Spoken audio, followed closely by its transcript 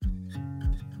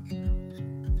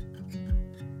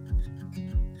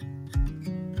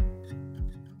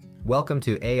Welcome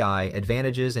to AI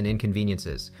Advantages and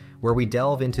Inconveniences, where we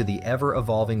delve into the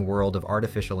ever-evolving world of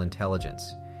artificial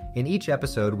intelligence. In each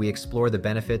episode, we explore the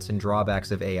benefits and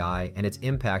drawbacks of AI and its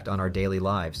impact on our daily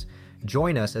lives.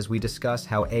 Join us as we discuss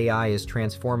how AI is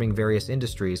transforming various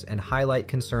industries and highlight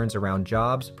concerns around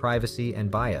jobs, privacy, and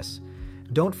bias.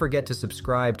 Don't forget to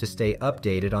subscribe to stay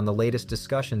updated on the latest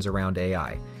discussions around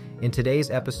AI. In today's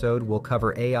episode, we'll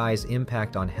cover AI's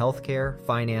impact on healthcare,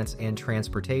 finance, and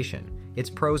transportation, its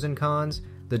pros and cons,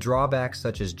 the drawbacks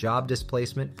such as job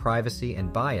displacement, privacy,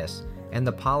 and bias, and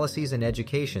the policies and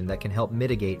education that can help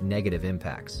mitigate negative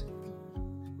impacts.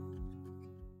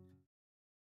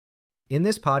 In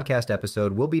this podcast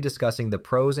episode, we'll be discussing the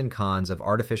pros and cons of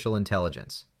artificial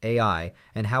intelligence, AI,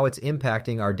 and how it's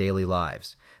impacting our daily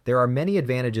lives. There are many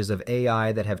advantages of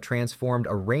AI that have transformed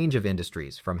a range of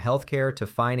industries, from healthcare to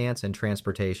finance and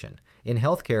transportation. In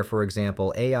healthcare, for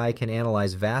example, AI can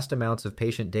analyze vast amounts of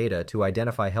patient data to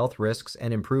identify health risks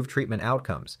and improve treatment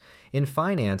outcomes. In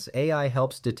finance, AI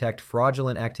helps detect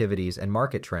fraudulent activities and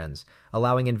market trends,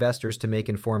 allowing investors to make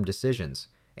informed decisions.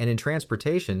 And in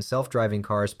transportation, self-driving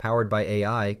cars powered by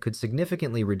AI could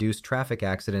significantly reduce traffic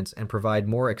accidents and provide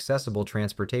more accessible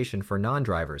transportation for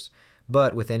non-drivers.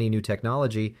 But with any new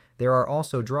technology, there are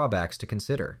also drawbacks to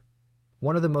consider.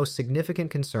 One of the most significant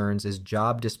concerns is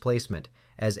job displacement,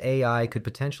 as AI could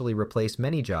potentially replace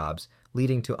many jobs,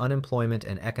 leading to unemployment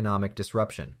and economic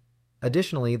disruption.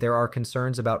 Additionally, there are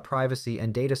concerns about privacy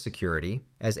and data security,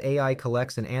 as AI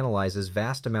collects and analyzes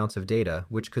vast amounts of data,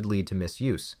 which could lead to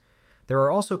misuse. There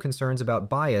are also concerns about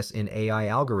bias in AI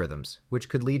algorithms, which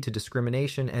could lead to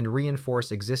discrimination and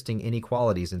reinforce existing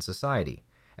inequalities in society.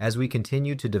 As we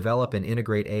continue to develop and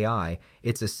integrate AI,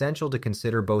 it's essential to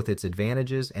consider both its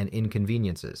advantages and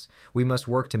inconveniences. We must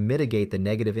work to mitigate the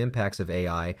negative impacts of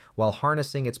AI while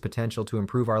harnessing its potential to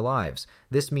improve our lives.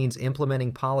 This means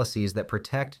implementing policies that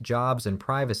protect jobs and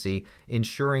privacy,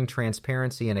 ensuring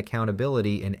transparency and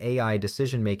accountability in AI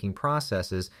decision-making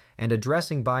processes, and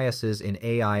addressing biases in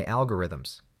AI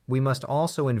algorithms. We must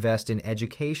also invest in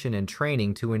education and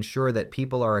training to ensure that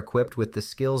people are equipped with the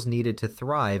skills needed to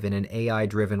thrive in an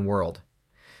AI-driven world.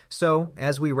 So,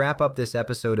 as we wrap up this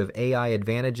episode of AI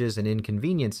Advantages and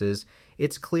Inconveniences,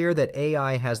 it's clear that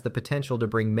AI has the potential to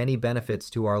bring many benefits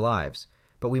to our lives,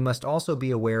 but we must also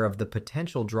be aware of the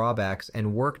potential drawbacks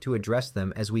and work to address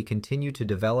them as we continue to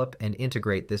develop and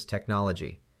integrate this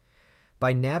technology.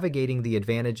 By navigating the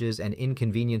advantages and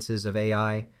inconveniences of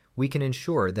AI, we can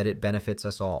ensure that it benefits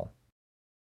us all.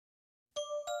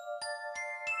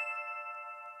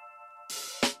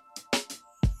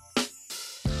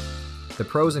 The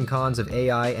pros and cons of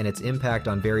AI and its impact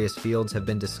on various fields have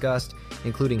been discussed,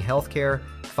 including healthcare,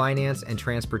 finance, and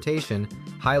transportation,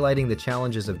 highlighting the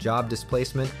challenges of job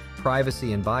displacement,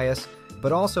 privacy, and bias,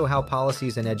 but also how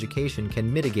policies and education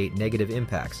can mitigate negative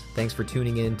impacts. Thanks for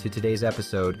tuning in to today's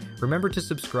episode. Remember to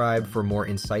subscribe for more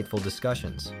insightful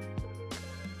discussions.